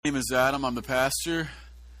name is Adam. I'm the pastor.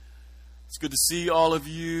 It's good to see all of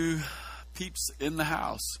you peeps in the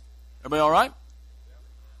house. Everybody all right?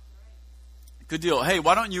 Good deal. Hey,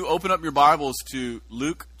 why don't you open up your Bibles to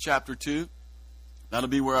Luke chapter 2. That'll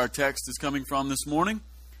be where our text is coming from this morning.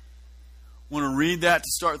 Want to read that to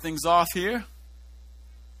start things off here.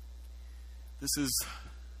 This is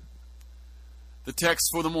the text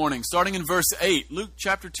for the morning. Starting in verse 8. Luke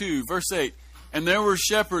chapter 2, verse 8. And there were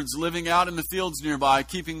shepherds living out in the fields nearby,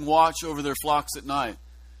 keeping watch over their flocks at night.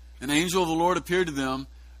 An angel of the Lord appeared to them,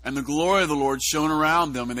 and the glory of the Lord shone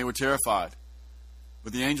around them, and they were terrified.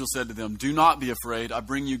 But the angel said to them, "Do not be afraid. I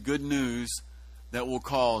bring you good news that will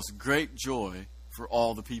cause great joy for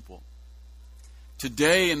all the people.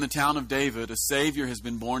 Today in the town of David, a Savior has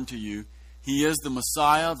been born to you. He is the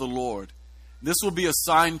Messiah, the Lord. This will be a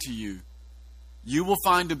sign to you. You will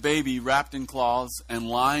find a baby wrapped in cloths and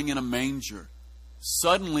lying in a manger."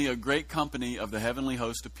 Suddenly a great company of the heavenly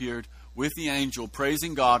host appeared with the angel,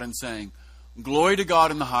 praising God and saying, "Glory to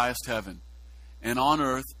God in the highest heaven, and on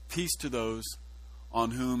earth peace to those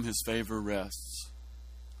on whom his favor rests."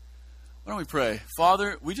 Why don't we pray?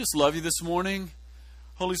 Father, we just love you this morning.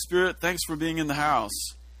 Holy Spirit, thanks for being in the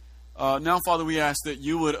house. Now, Father, we ask that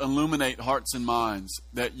you would illuminate hearts and minds,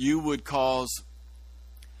 that you would cause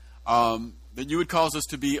us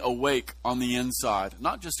to be awake on the inside,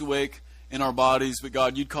 not just awake in our bodies, but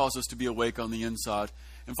God, you'd cause us to be awake on the inside.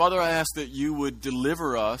 And Father, I ask that you would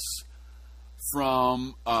deliver us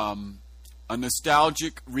from a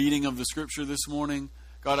nostalgic reading of the Scripture this morning.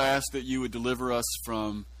 God, I ask that you would deliver us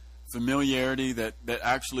from familiarity that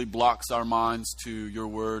actually blocks our minds to your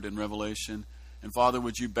word and revelation. And Father,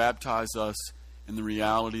 would you baptize us in the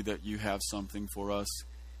reality that you have something for us,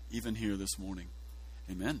 even here this morning.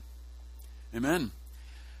 Amen. Amen.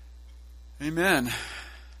 Amen.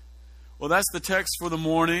 Well, that's the text for the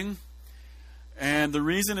morning. And the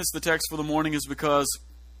reason it's the text for the morning is because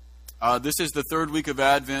this is the third week of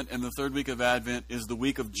Advent, and the third week of Advent is the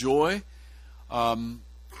week of joy.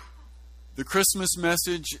 The Christmas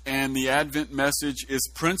message and the Advent message is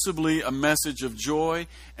principally a message of joy.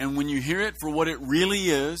 And when you hear it for what it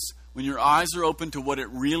really is, when your eyes are open to what it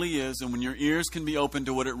really is, and when your ears can be open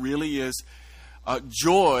to what it really is,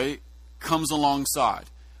 joy comes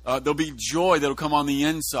alongside. There'll be joy that'll come on the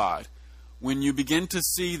inside. When you begin to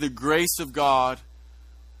see the grace of God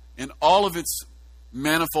in all of its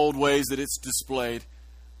manifold ways that it's displayed,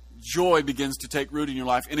 joy begins to take root in your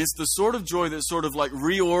life. And it's the sort of joy that sort of like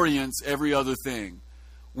reorients every other thing.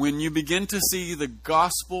 When you begin to see the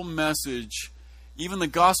gospel message, even the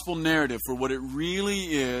gospel narrative for what it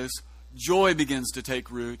really is, joy begins to take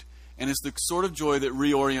root. And it's the sort of joy that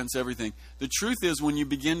reorients everything. The truth is, when you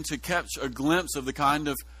begin to catch a glimpse of the kind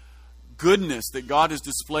of goodness that God has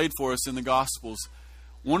displayed for us in the Gospels,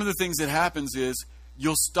 one of the things that happens is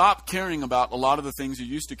you'll stop caring about a lot of the things you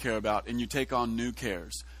used to care about, and you take on new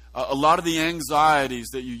cares. A lot of the anxieties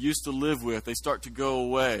that you used to live with, they start to go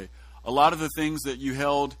away. A lot of the things that you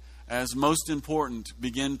held as most important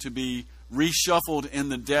begin to be reshuffled in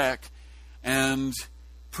the deck, and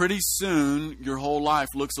pretty soon your whole life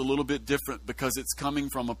looks a little bit different because it's coming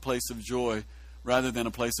from a place of joy rather than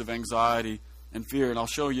a place of anxiety and fear. And I'll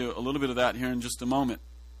show you a little bit of that here in just a moment.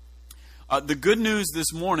 The good news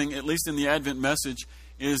this morning, at least in the Advent message,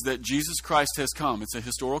 is that Jesus Christ has come. It's a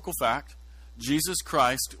historical fact. Jesus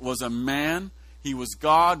Christ was a man. He was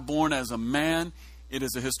God born as a man. It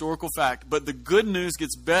is a historical fact. But the good news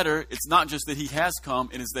gets better. It's not just that he has come,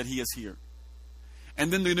 it is that he is here.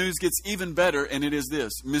 And then the news gets even better, and it is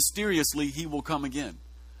this: mysteriously, he will come again.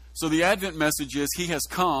 So the Advent message is he has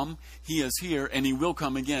come, he is here, and he will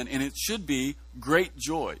come again. And it should be great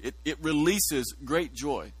joy. It releases great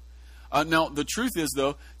joy. Now, the truth is,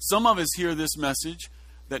 though, some of us hear this message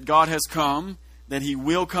that God has come, that he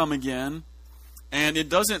will come again, and it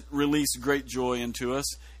doesn't release great joy into us.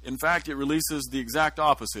 In fact, it releases the exact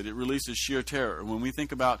opposite. It releases sheer terror. When we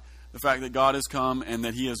think about the fact that God has come and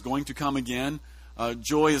that he is going to come again,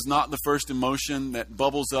 joy is not the first emotion that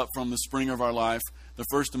bubbles up from the spring of our life. The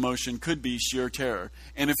first emotion could be sheer terror.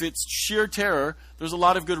 And if it's sheer terror, there's a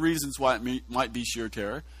lot of good reasons why it might be sheer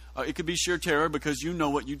terror. It could be sheer terror because you know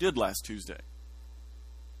what you did last Tuesday.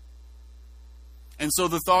 And so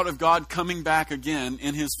the thought of God coming back again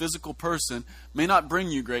in his physical person may not bring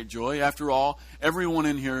you great joy. After all, everyone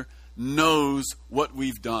in here knows what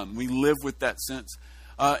we've done. We live with that sense.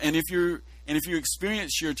 And if you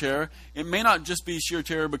experience sheer terror, it may not just be sheer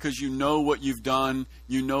terror because you know what you've done,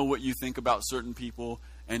 you know what you think about certain people,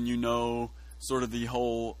 and you know sort of the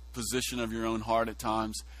whole position of your own heart at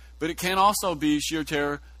times. But it can also be sheer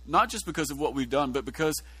terror, not just because of what we've done, but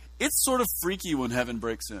because it's sort of freaky when heaven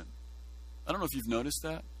breaks in. I don't know if you've noticed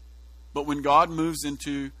that. But when God moves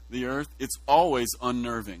into the earth, it's always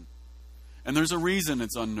unnerving. And there's a reason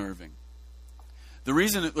it's unnerving.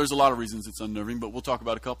 There's a lot of reasons it's unnerving, but we'll talk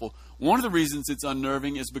about a couple. One of the reasons it's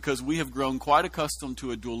unnerving is because we have grown quite accustomed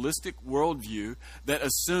to a dualistic worldview that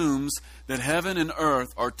assumes that heaven and earth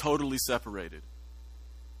are totally separated.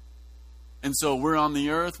 And so we're on the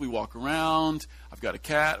earth, we walk around, I've got a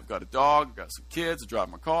cat, I've got a dog, I've got some kids, I drive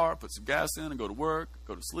my car, I put some gas in, I go to work, I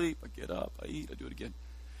go to sleep, I get up, I eat, I do it again.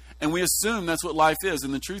 And we assume that's what life is,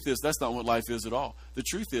 and the truth is that's not what life is at all. The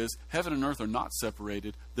truth is heaven and earth are not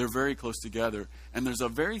separated. They're very close together. And there's a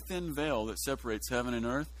very thin veil that separates heaven and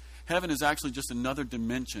earth. Heaven is actually just another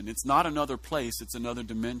dimension. It's not another place, it's another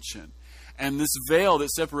dimension. And this veil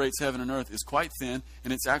that separates heaven and earth is quite thin,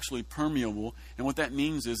 and it's actually permeable. And what that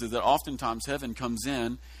means is that oftentimes heaven comes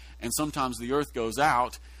in, and sometimes the earth goes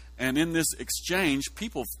out. And in this exchange,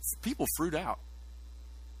 people fruit out.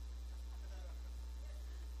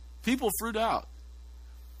 People fruit out.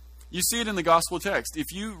 You see it in the gospel text.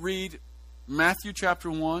 If you read Matthew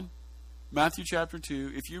chapter 1, Matthew chapter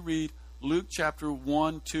 2, if you read Luke chapter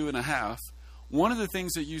 1, 2 and a half, one of the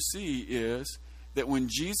things that you see is that when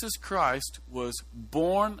Jesus Christ was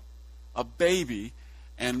born a baby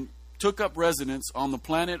and took up residence on the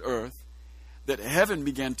planet Earth, that heaven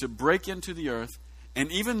began to break into the earth,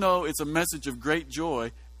 and even though it's a message of great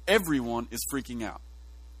joy, everyone is freaking out.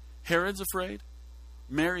 Herod's afraid.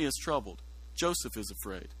 Mary is troubled. Joseph is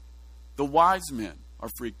afraid. The wise men are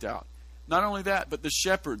freaked out. Not only that, but the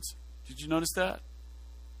shepherds. Did you notice that?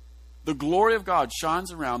 The glory of God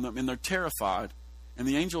shines around them and they're terrified. And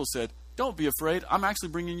the angel said, don't be afraid. I'm actually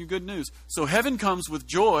bringing you good news. So heaven comes with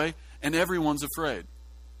joy and everyone's afraid.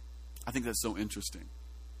 I think that's so interesting.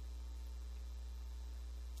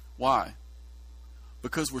 Why?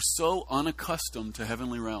 Because we're so unaccustomed to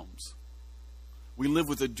heavenly realms. We live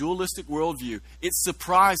with a dualistic worldview. It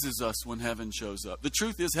surprises us when heaven shows up. The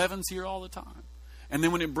truth is, heaven's here all the time. And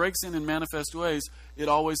then when it breaks in manifest ways, it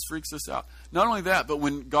always freaks us out. Not only that, but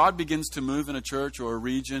when God begins to move in a church or a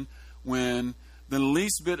region, when the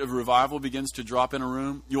least bit of revival begins to drop in a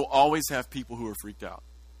room, you'll always have people who are freaked out.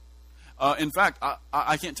 In fact,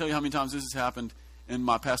 I can't tell you how many times this has happened in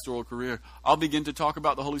my pastoral career. I'll begin to talk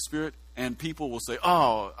about the Holy Spirit, and people will say,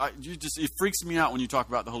 it freaks me out when you talk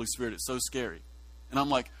about the Holy Spirit. It's so scary. And I'm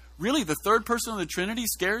like, really? The third person of the Trinity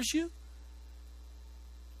scares you?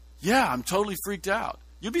 Yeah, I'm totally freaked out.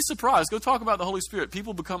 You'll be surprised. Go talk about the Holy Spirit.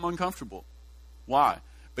 People become uncomfortable. Why?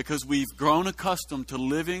 Because we've grown accustomed to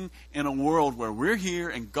living in a world where we're here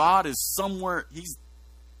and God is somewhere. He's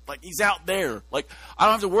out there. Like, I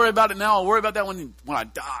don't have to worry about it now. I'll worry about that when I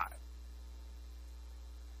die.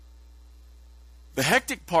 The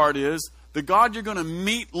hectic part is the God you're going to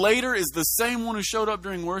meet later is the same one who showed up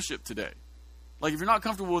during worship today. Like, if you're not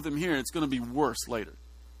comfortable with him here, it's going to be worse later.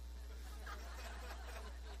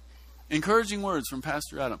 Encouraging words from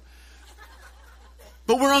Pastor Adam.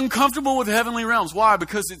 But we're uncomfortable with heavenly realms. Why?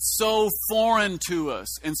 Because it's so foreign to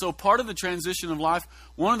us. And so part of the transition of life,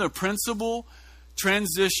 one of the principal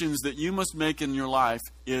transitions that you must make in your life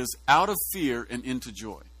is out of fear and into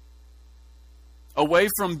joy. Away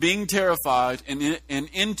from being terrified and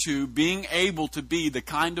into being able to be the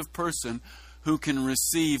kind of person who can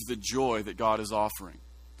receive the joy that God is offering.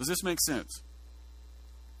 Does this make sense?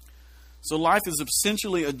 So life is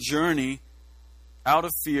essentially a journey out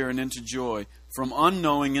of fear and into joy, from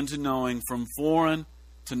unknowing into knowing, from foreign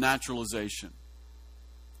to naturalization.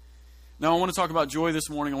 Now I want to talk about joy this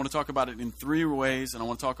morning. I want to talk about it in three ways, and I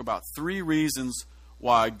want to talk about three reasons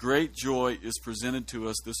why great joy is presented to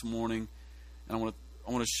us this morning. And I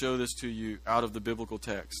want to show this to you out of the biblical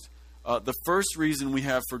text. The first reason we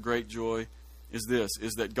have for great joy is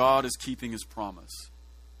that God is keeping His promise.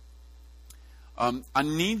 I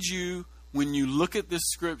need you, when you look at this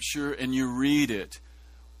scripture and you read it,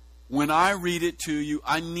 when I read it to you,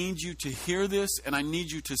 I need you to hear this and I need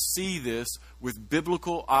you to see this with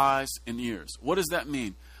biblical eyes and ears. What does that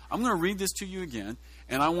mean? I'm going to read this to you again,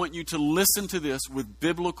 and I want you to listen to this with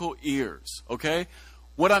biblical ears, okay?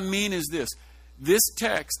 What I mean is this. This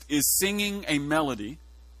text is singing a melody,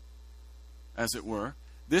 as it were.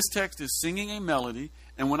 This text is singing a melody,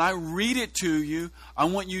 and when I read it to you, I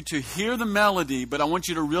want you to hear the melody, but I want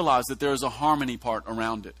you to realize that there is a harmony part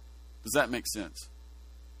around it. Does that make sense?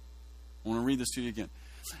 I want to read this to you again.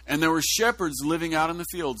 And there were shepherds living out in the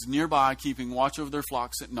fields nearby, keeping watch over their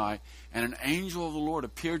flocks at night, and an angel of the Lord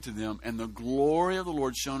appeared to them, and the glory of the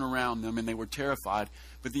Lord shone around them, and they were terrified.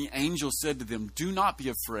 But the angel said to them, "Do not be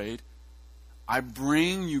afraid. I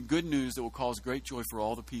bring you good news that will cause great joy for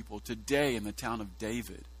all the people. Today in the town of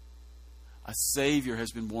David, a Savior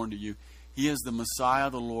has been born to you. He is the Messiah,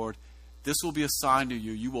 the Lord. this will be a sign to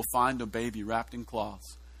you. You will find a baby wrapped in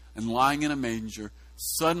cloths and lying in a manger.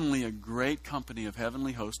 Suddenly a great company of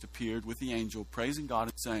heavenly hosts appeared with the angel, praising God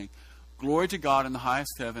and saying, Glory to God in the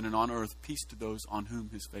highest heaven, and on earth peace to those on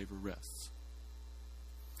whom his favor rests.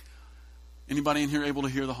 Anybody in here able to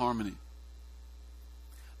hear the harmony?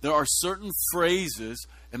 There are certain phrases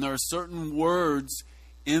and there are certain words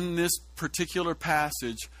in this particular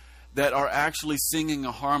passage that are actually singing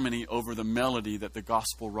a harmony over the melody that the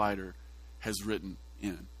gospel writer has written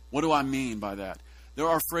in. What do I mean by that? There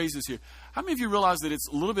are phrases here. How many of you realize that it's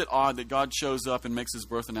a little bit odd that God shows up and makes his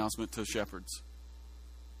birth announcement to shepherds?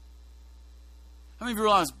 How many of you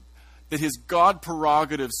realize that his God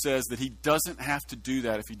prerogative says that he doesn't have to do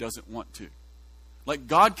that if he doesn't want to? Like,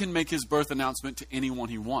 God can make his birth announcement to anyone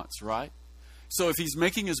he wants, right? So if he's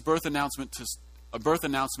making his birth announcement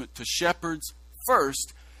to shepherds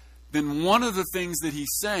first, then one of the things that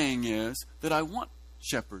he's saying is that I want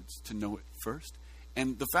shepherds to know it first.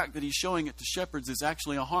 And the fact that he's showing it to shepherds is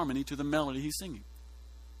actually a harmony to the melody he's singing.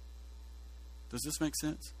 Does this make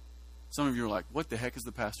sense? Some of you are like, what the heck is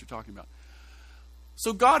the pastor talking about?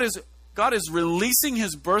 So God is releasing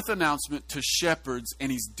his birth announcement to shepherds,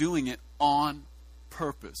 and he's doing it on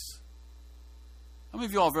purpose. How many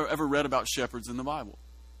of you all have ever read about shepherds in the Bible?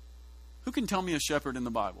 Who can tell me a shepherd in the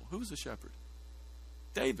Bible? Who was a shepherd?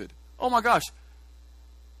 David. Oh my gosh.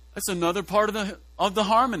 That's another part of the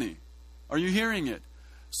harmony. Are you hearing it?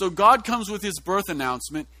 So God comes with his birth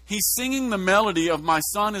announcement. He's singing the melody of my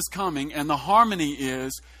son is coming, and the harmony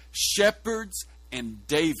is shepherds and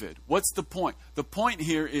David. What's the point? The point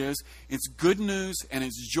here is it's good news and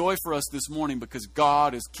it's joy for us this morning because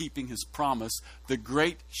God is keeping his promise. The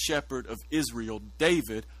great shepherd of Israel,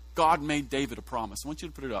 David, God made David a promise. I want you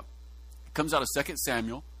to put it up. It comes out of 2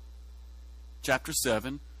 Samuel chapter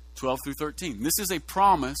 7, 12 through 13. This is a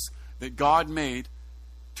promise that God made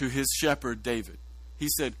to his shepherd David. He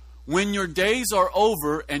said, when your days are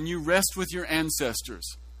over and you rest with your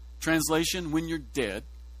ancestors. Translation, when you're dead.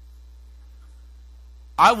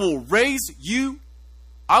 I will raise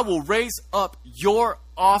up your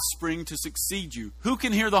offspring to succeed you. Who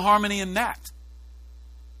can hear the harmony in that?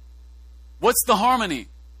 What's the harmony?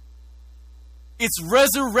 It's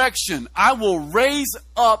resurrection. I will raise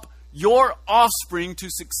up your offspring to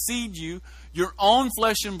succeed you, your own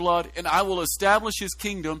flesh and blood, and I will establish his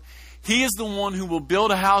kingdom. He is the one who will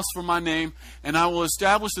build a house for my name, and I will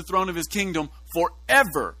establish the throne of his kingdom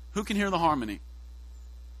forever. Who can hear the harmony?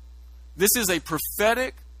 This is a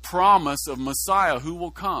prophetic promise of Messiah who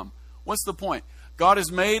will come. What's the point? God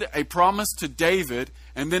has made a promise to David,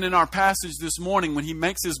 and then in our passage this morning, when he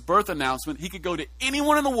makes his birth announcement, he could go to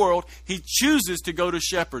anyone in the world. He chooses to go to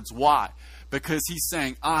shepherds. Why? Because he's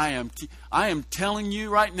saying, I am telling you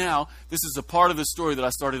right now, this is a part of the story that I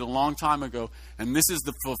started a long time ago, and this is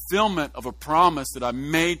the fulfillment of a promise that I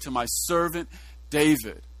made to my servant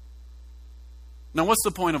David. Now, what's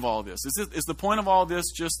the point of all this? Is the point of all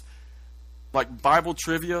this just like Bible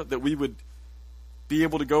trivia that we would be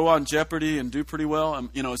able to go on Jeopardy and do pretty well?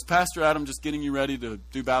 Is Pastor Adam just getting you ready to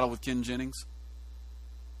do battle with Ken Jennings?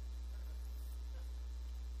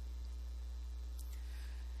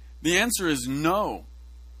 The answer is no.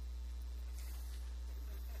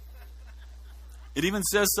 It even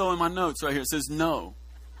says so in my notes right here. It says no.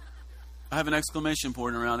 I have an exclamation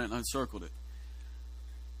point around it and I circled it.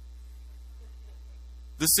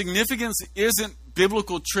 The significance isn't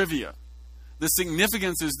biblical trivia. The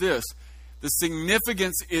significance is this. The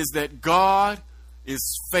significance is that God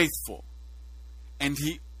is faithful. And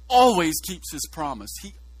he always keeps his promise.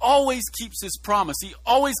 He always keeps his promise. He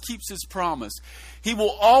always keeps his promise. He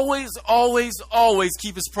will always, always, always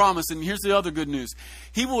keep his promise. And here's the other good news.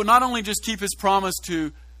 He will not only just keep his promise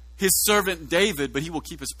to his servant David, but he will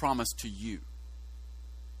keep his promise to you.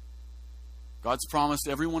 God's promised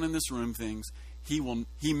everyone in this room things.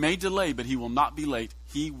 He may delay, but he will not be late.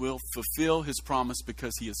 He will fulfill his promise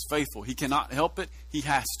because he is faithful. He cannot help it. He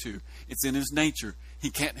has to. It's in his nature. He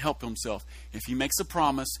can't help himself. If he makes a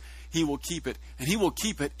promise, he will keep it. And he will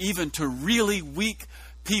keep it even to really weak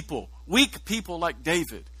people. Weak people like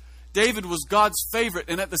David. David was God's favorite,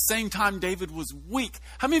 and at the same time, David was weak.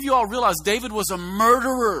 How many of you all realize David was a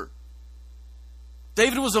murderer?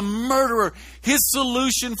 David was a murderer. His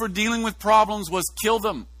solution for dealing with problems was kill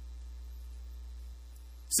them.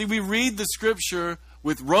 See, we read the scripture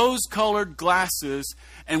with rose-colored glasses,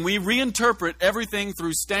 and we reinterpret everything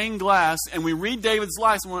through stained glass, and we read David's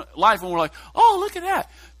life, and we're like, oh, look at that.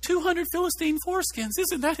 200 Philistine foreskins.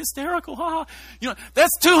 Isn't that hysterical? Ha ha.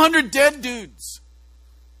 That's 200 dead dudes.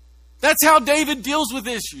 That's how David deals with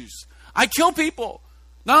issues. I kill people.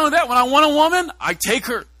 Not only that, when I want a woman, I take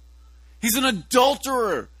her. He's an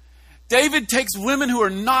adulterer. David takes women who are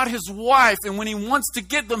not his wife, and when he wants to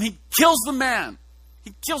get them, he kills the man.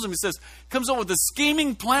 He kills him. He says, comes up with a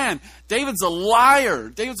scheming plan. David's a liar.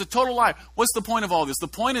 David's a total liar. What's the point of all this? The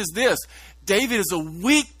point is this. David is a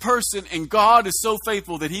weak person, and God is so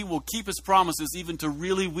faithful that he will keep his promises even to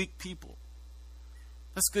really weak people.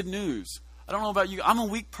 That's good news. I don't know about you. I'm a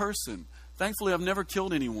weak person. Thankfully, I've never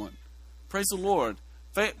killed anyone. Praise the Lord.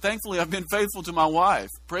 Thankfully, I've been faithful to my wife.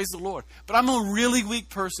 Praise the Lord. But I'm a really weak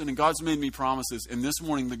person, and God's made me promises. And this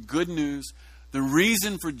morning, the good news, the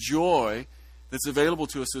reason for joy that's available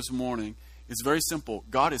to us this morning is very simple.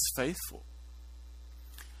 God is faithful.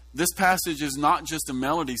 This passage is not just a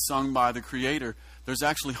melody sung by the Creator. There's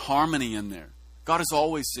actually harmony in there. God is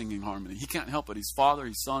always singing harmony. He can't help it. He's Father,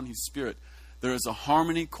 He's Son, He's Spirit. There is a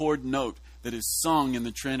harmony chord note that is sung in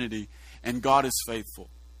the Trinity, and God is faithful.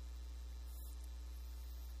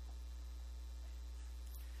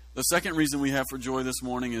 The second reason we have for joy this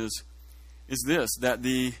morning is this, that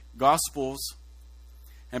the Gospels,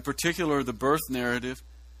 in particular the birth narrative,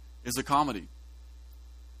 is a comedy.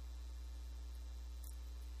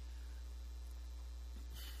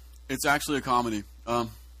 It's actually a comedy.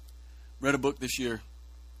 Read a book this year.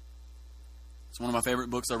 It's one of my favorite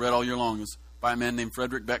books I read all year long. It's by a man named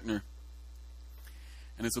Frederick Beckner.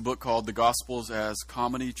 And it's a book called The Gospels as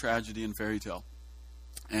Comedy, Tragedy, and Fairy Tale.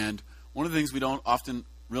 And one of the things we don't often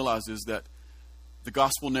realize is that the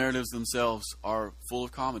gospel narratives themselves are full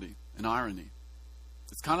of comedy and irony.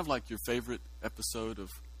 It's kind of like your favorite episode of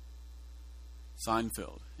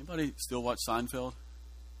Seinfeld. Anybody still watch Seinfeld?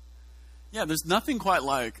 Yeah, there's nothing quite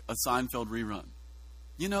like a Seinfeld rerun.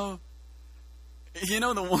 You know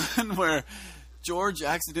the one where George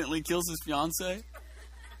accidentally kills his fiancée?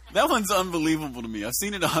 That one's unbelievable to me. I've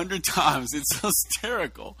seen it 100 times. It's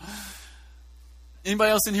hysterical.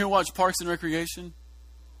 Anybody else in here watch Parks and Recreation?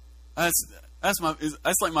 That's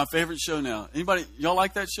like my favorite show now. Anybody, y'all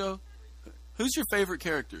like that show? Who's your favorite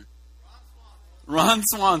character? Ron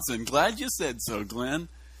Swanson. Glad you said so, Glenn.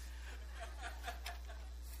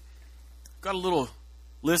 Got a little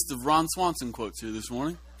list of Ron Swanson quotes here this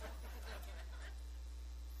morning.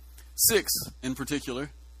 6 in particular.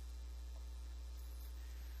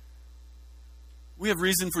 We have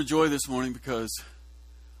reason for joy this morning because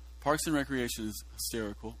Parks and Recreation is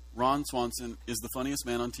hysterical. Ron Swanson is the funniest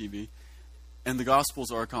man on TV. And the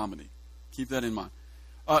Gospels are a comedy. Keep that in mind.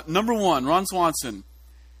 Number 1, Ron Swanson.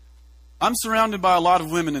 I'm surrounded by a lot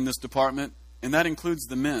of women in this department, and that includes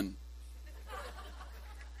the men.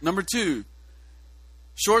 Number 2,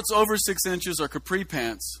 shorts over 6 inches are capri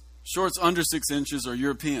pants. Shorts under 6 inches are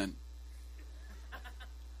European.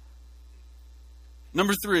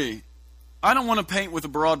 Number 3, I don't want to paint with a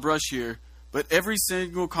broad brush here, but every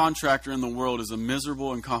single contractor in the world is a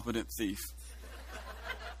miserable, incompetent thief.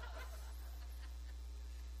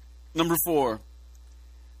 Number 4,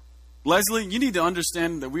 Leslie, you need to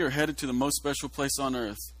understand that we are headed to the most special place on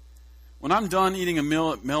earth. When I'm done eating a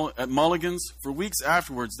meal at Mulligan's, for weeks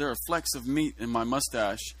afterwards there are flecks of meat in my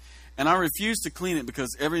mustache, and I refuse to clean it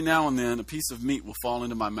because every now and then a piece of meat will fall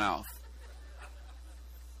into my mouth.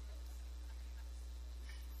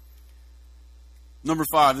 Number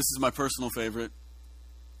 5, this is my personal favorite.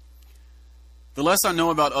 The less I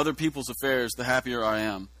know about other people's affairs, the happier I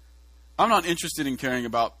am. I'm not interested in caring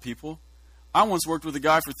about people. I once worked with a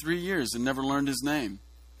guy for 3 years and never learned his name.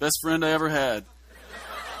 Best friend I ever had.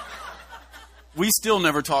 We still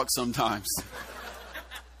never talk sometimes.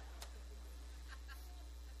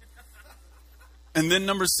 And then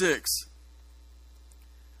number 6.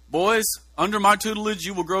 Boys, under my tutelage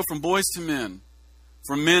you will grow from boys to men,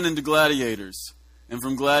 from men into gladiators, and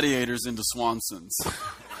from gladiators into Swansons.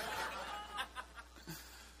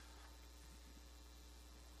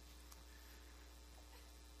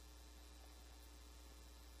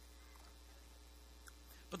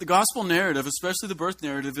 But the gospel narrative, especially the birth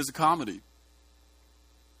narrative, is a comedy.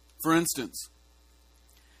 For instance,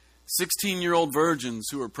 16-year-old virgins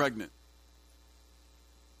who are pregnant.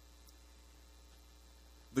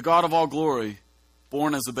 The God of all glory,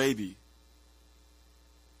 born as a baby.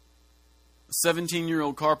 A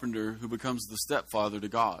 17-year-old carpenter who becomes the stepfather to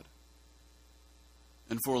God.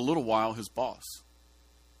 And for a little while, his boss.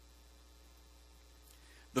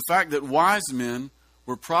 The fact that wise men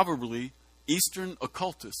were probably Eastern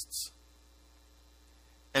occultists.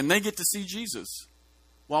 And they get to see Jesus,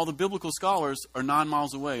 while the biblical scholars are 9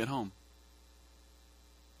 miles away at home.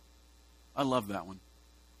 I love that one.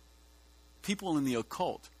 People in the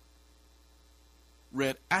occult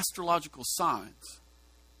read astrological signs,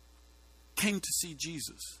 came to see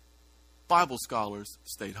Jesus. Bible scholars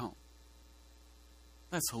stayed home.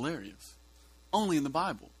 That's hilarious. Only in the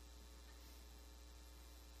Bible.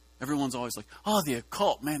 Everyone's always like, oh, the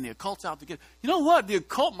occult, man, the occult's out to get. You know what? The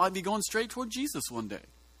occult might be going straight toward Jesus one day.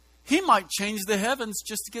 He might change the heavens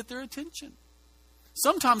just to get their attention.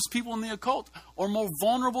 Sometimes people in the occult are more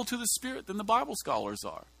vulnerable to the Spirit than the Bible scholars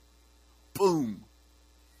are. Boom.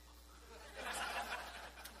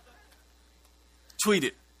 Tweet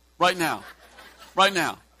it right now. Right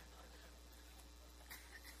now.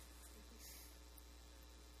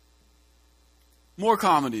 More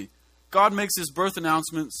comedy. God makes his birth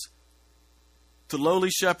announcements to lowly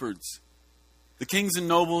shepherds. The kings and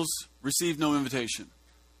nobles receive no invitation.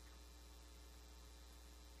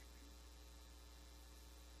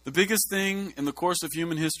 The biggest thing in the course of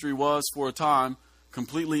human history was, for a time,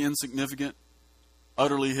 completely insignificant,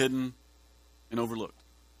 utterly hidden, and overlooked.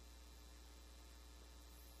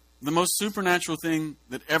 The most supernatural thing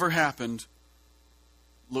that ever happened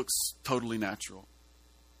looks totally natural.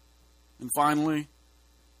 And finally,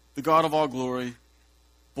 the God of all glory,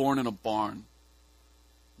 born in a barn.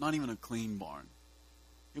 Not even a clean barn.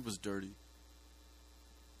 It was dirty.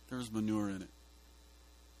 There was manure in it.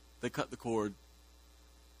 They cut the cord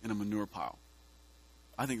in a manure pile.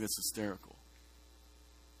 I think that's hysterical.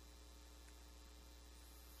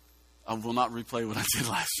 I will not replay what I did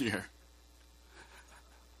last year.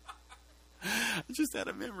 I just had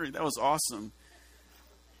a memory. That was awesome.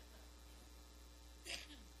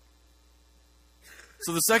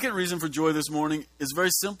 So the second reason for joy this morning is very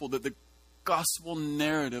simple, that the gospel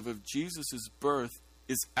narrative of Jesus' birth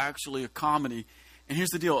is actually a comedy. And here's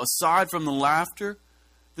the deal. Aside from the laughter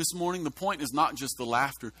this morning, the point is not just the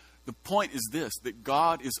laughter. The point is this, that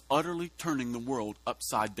God is utterly turning the world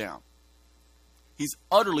upside down. He's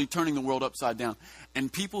utterly turning the world upside down.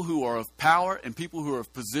 And people who are of power and people who are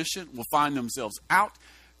of position will find themselves out.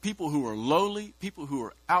 People who are lowly, people who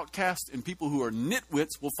are outcast, and people who are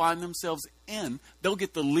nitwits will find themselves in. They'll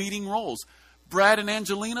get the leading roles. Brad and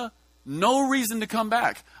Angelina, no reason to come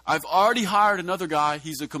back. I've already hired another guy.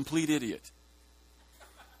 He's a complete idiot.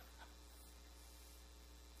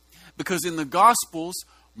 Because in the Gospels,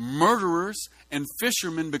 murderers and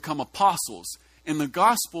fishermen become apostles. In the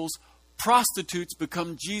Gospels, prostitutes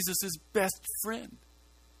become Jesus' best friend.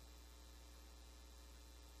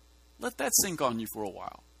 Let that sink on you for a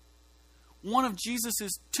while. One of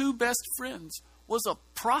Jesus' two best friends was a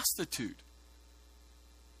prostitute.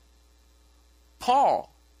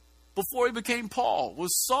 Paul, before he became Paul, was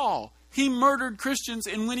Saul. He murdered Christians,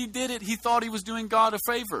 and when he did it, he thought he was doing God a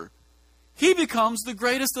favor. He becomes the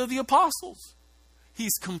greatest of the apostles.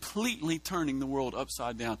 He's completely turning the world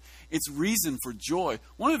upside down. It's reason for joy.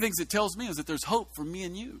 One of the things it tells me is that there's hope for me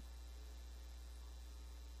and you.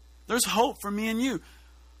 There's hope for me and you.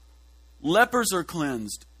 Lepers are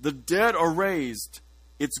cleansed. The dead are raised.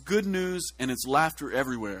 It's good news and it's laughter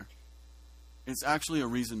everywhere. It's actually a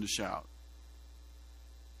reason to shout.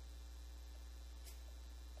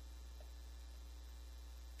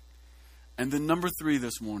 And then number 3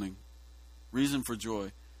 this morning, reason for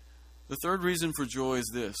joy. The third reason for joy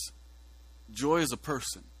is this. Joy is a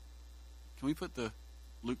person. Can we put the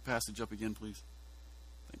Luke passage up again, please?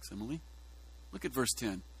 Thanks, Emily. Look at verse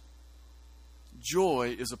 10.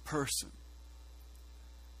 Joy is a person.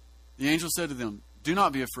 The angel said to them, do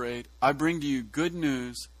not be afraid. I bring to you good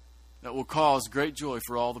news that will cause great joy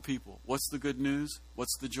for all the people. What's the good news?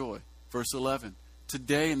 What's the joy? Verse 11.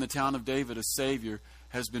 Today in the town of David, a Savior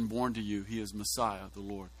has been born to you. He is Messiah, the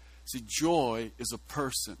Lord. See, joy is a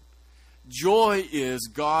person. Joy is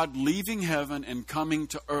God leaving heaven and coming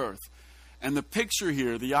to earth. And the picture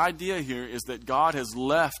here, the idea here is that God has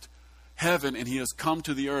left heaven and he has come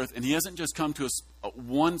to the earth. And he hasn't just come to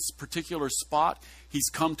one particular spot. He's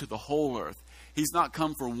come to the whole earth. He's not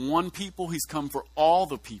come for one people. He's come for all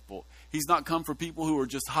the people. He's not come for people who are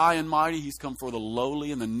just high and mighty. He's come for the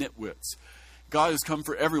lowly and the nitwits. God has come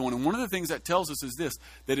for everyone. And one of the things that tells us is this,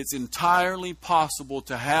 that it's entirely possible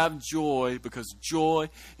to have joy because joy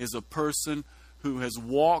is a person who has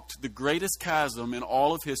walked the greatest chasm in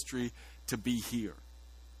all of history to be here.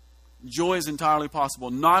 Joy is entirely possible.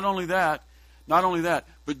 Not only that,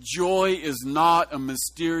 but joy is not a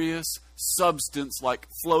mysterious substance like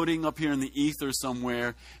floating up here in the ether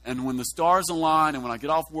somewhere. And when the stars align and when I get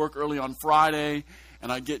off work early on Friday and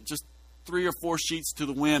I get just 3 or 4 sheets to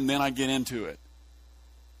the wind, then I get into it.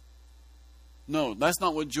 No, that's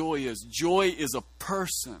not what joy is. Joy is a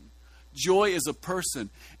person. Joy is a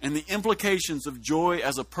person. And the implications of joy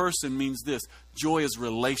as a person means this. Joy is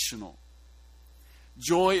relational.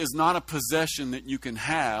 Joy is not a possession that you can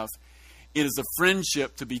have. It is a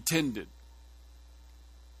friendship to be tended.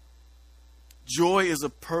 Joy is a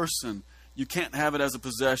person. You can't have it as a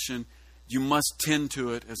possession. You must tend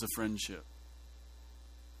to it as a friendship.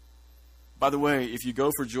 By the way, if you go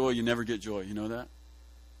for joy, you never get joy. You know that?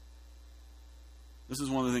 This is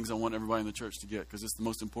one of the things I want everybody in the church to get, because it's the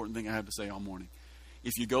most important thing I have to say all morning.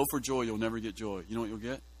 If you go for joy, you'll never get joy. You know what you'll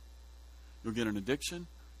get? You'll get an addiction,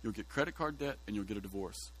 you'll get credit card debt, and you'll get a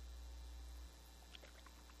divorce.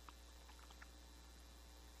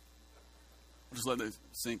 I'll just let that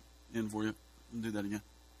sink in for you. I'll do that again.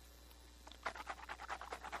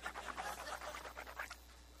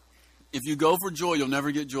 If you go for joy, you'll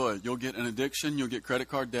never get joy. You'll get an addiction, you'll get credit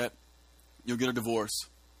card debt, you'll get a divorce.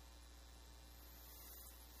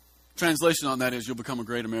 Translation on that is you'll become a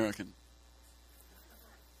great American.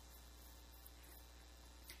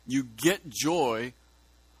 You get joy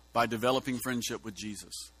by developing friendship with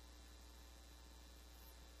Jesus.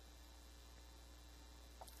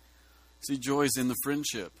 See, joy is in the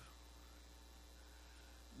friendship.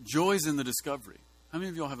 Joy is in the discovery. How many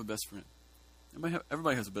of y'all have a best friend?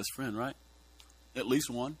 Everybody has a best friend, right? At least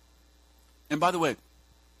one. And by the way,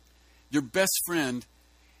 your best friend,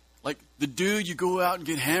 like the dude you go out and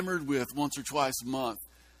get hammered with once or twice a month,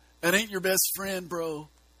 that ain't your best friend, bro.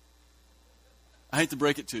 I hate to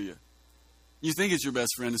break it to you. You think it's your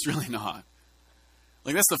best friend, it's really not.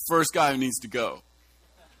 Like, that's the first guy who needs to go.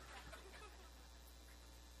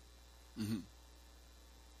 Mm-hmm.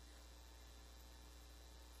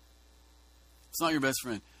 It's not your best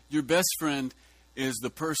friend. Your best friend is the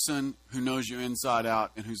person who knows you inside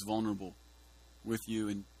out and who's vulnerable with you,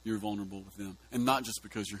 and you're vulnerable with them. And not just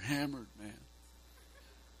because you're hammered, man.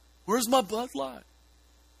 Where's my Bud Light?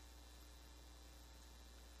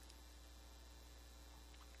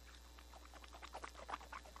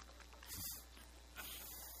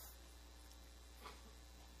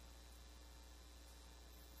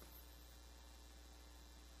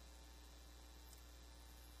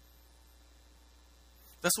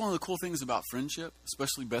 That's one of the cool things about friendship,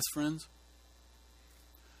 especially best friends.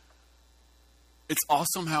 It's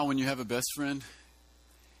awesome how when you have a best friend,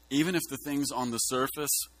 even if the things on the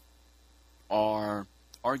surface are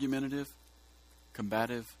argumentative,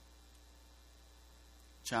 combative,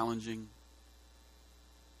 challenging,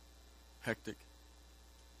 hectic,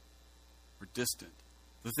 or distant,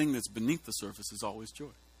 the thing that's beneath the surface is always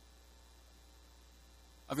joy.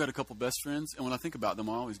 I've got a couple best friends, and when I think about them,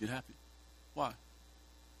 I always get happy. Why?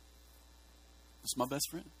 It's my best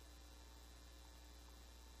friend.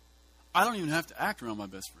 I don't even have to act around my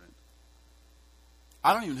best friend.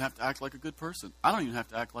 I don't even have to act like a good person. I don't even have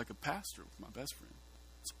to act like a pastor with my best friend.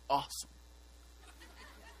 It's awesome.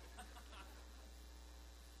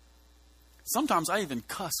 Sometimes I even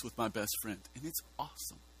cuss with my best friend, and it's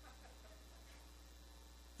awesome.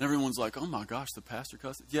 And everyone's like, oh my gosh, the pastor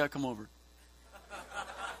cussed? Yeah, come over.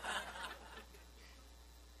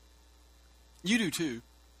 You do too.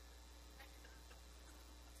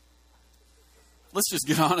 Let's just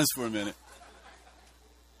get honest for a minute.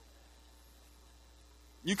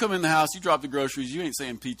 You come in the house, you drop the groceries, you ain't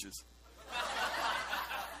saying peaches.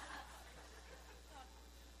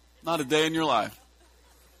 Not a day in your life.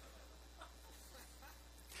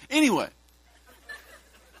 Anyway.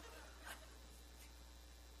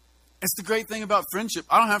 It's the great thing about friendship.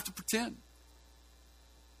 I don't have to pretend.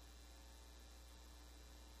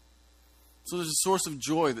 So there's a source of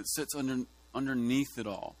joy that sits underneath it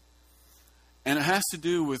all. And it has to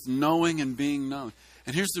do with knowing and being known.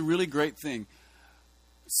 And here's the really great thing.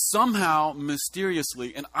 Somehow,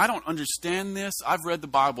 mysteriously, and I don't understand this. I've read the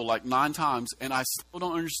Bible like 9 times, and I still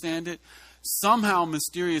don't understand it. Somehow,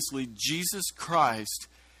 mysteriously, Jesus Christ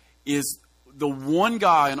is the one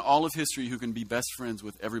guy in all of history who can be best friends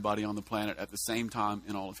with everybody on the planet at the same time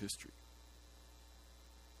in all of history.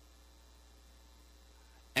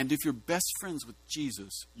 And if you're best friends with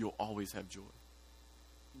Jesus, you'll always have joy.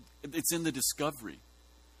 It's in the discovery.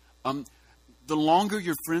 The longer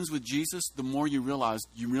you're friends with Jesus, the more you realize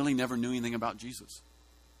you really never knew anything about Jesus.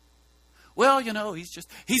 Well, you know,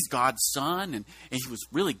 he's God's son, and he was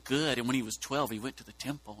really good. And when he was 12, he went to the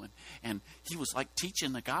temple, and he was like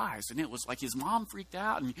teaching the guys, and it was like his mom freaked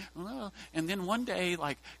out, and then one day,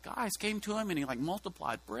 like, guys came to him, and he like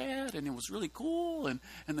multiplied bread, and it was really cool, and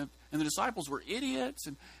the disciples were idiots,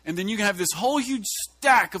 and then you have this whole huge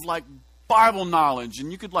stack of like Bible knowledge, and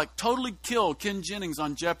you could like totally kill Ken Jennings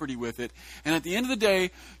on Jeopardy with it. And at the end of the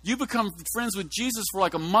day, you become friends with Jesus for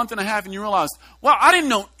like a month and a half, and you realize, wow, I didn't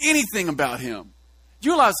know anything about him.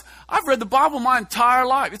 You realize, I've read the Bible my entire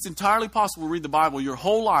life. It's entirely possible to read the Bible your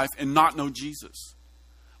whole life and not know Jesus.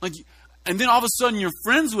 And then all of a sudden you're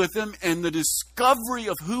friends with him, and the discovery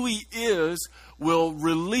of who he is will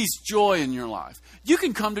release joy in your life. You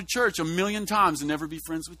can come to church 1,000,000 times and never be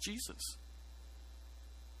friends with Jesus.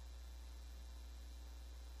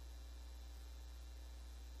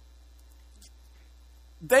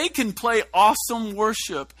 They can play awesome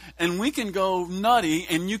worship, and we can go nutty,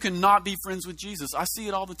 and you can not be friends with Jesus. I see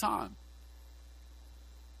it all the time.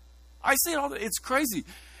 It's crazy.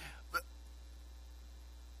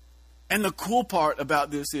 And the cool part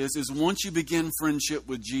about this is once you begin friendship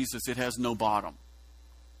with Jesus, it has no bottom.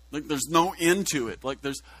 Like, there's no end to it. Like,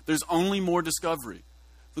 there's only more discovery.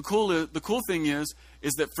 The cool thing is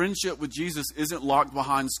that friendship with Jesus isn't locked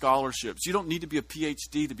behind scholarships. You don't need to be a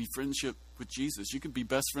PhD to be friendship with Jesus. You can be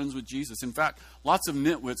best friends with Jesus. In fact, lots of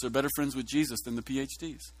nitwits are better friends with Jesus than the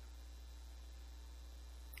PhDs.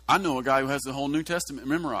 I know a guy who has the whole New Testament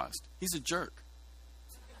memorized. He's a jerk.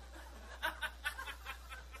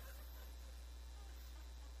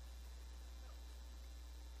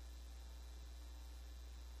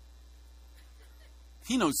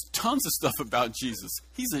 He knows tons of stuff about Jesus.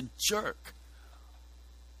 He's a jerk.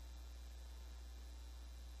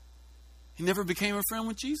 He never became a friend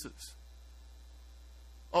with Jesus.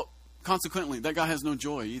 Oh, consequently, that guy has no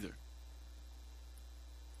joy either.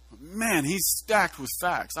 Man, he's stacked with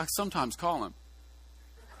facts. I sometimes call him.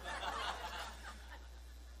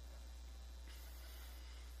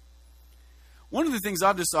 One of the things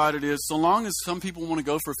I've decided is, so long as some people want to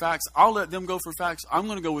go for facts, I'll let them go for facts. I'm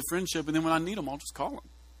going to go with friendship, and then when I need them, I'll just call them.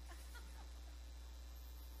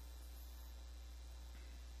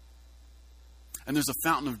 And there's a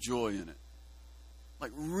fountain of joy in it.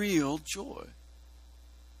 Like real joy.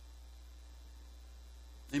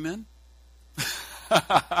 Amen?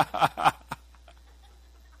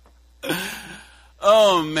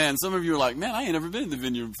 Oh, man. Some of you are like, man, I ain't never been in the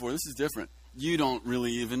vineyard before. This is different. You don't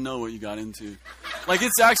really even know what you got into. Like,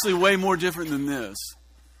 it's actually way more different than this.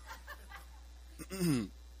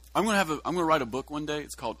 I'm going to write a book one day.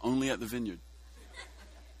 It's called Only at the Vineyard.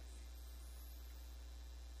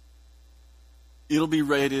 It'll be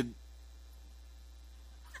rated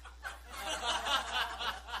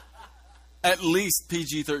at least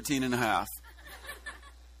PG-13 and a half.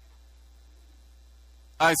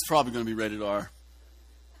 It's probably going to be rated R.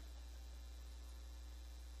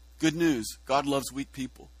 Good news. God loves weak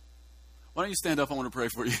people. Why don't you stand up? I want to pray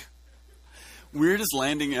for you. Weirdest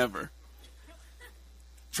landing ever.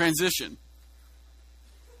 Transition.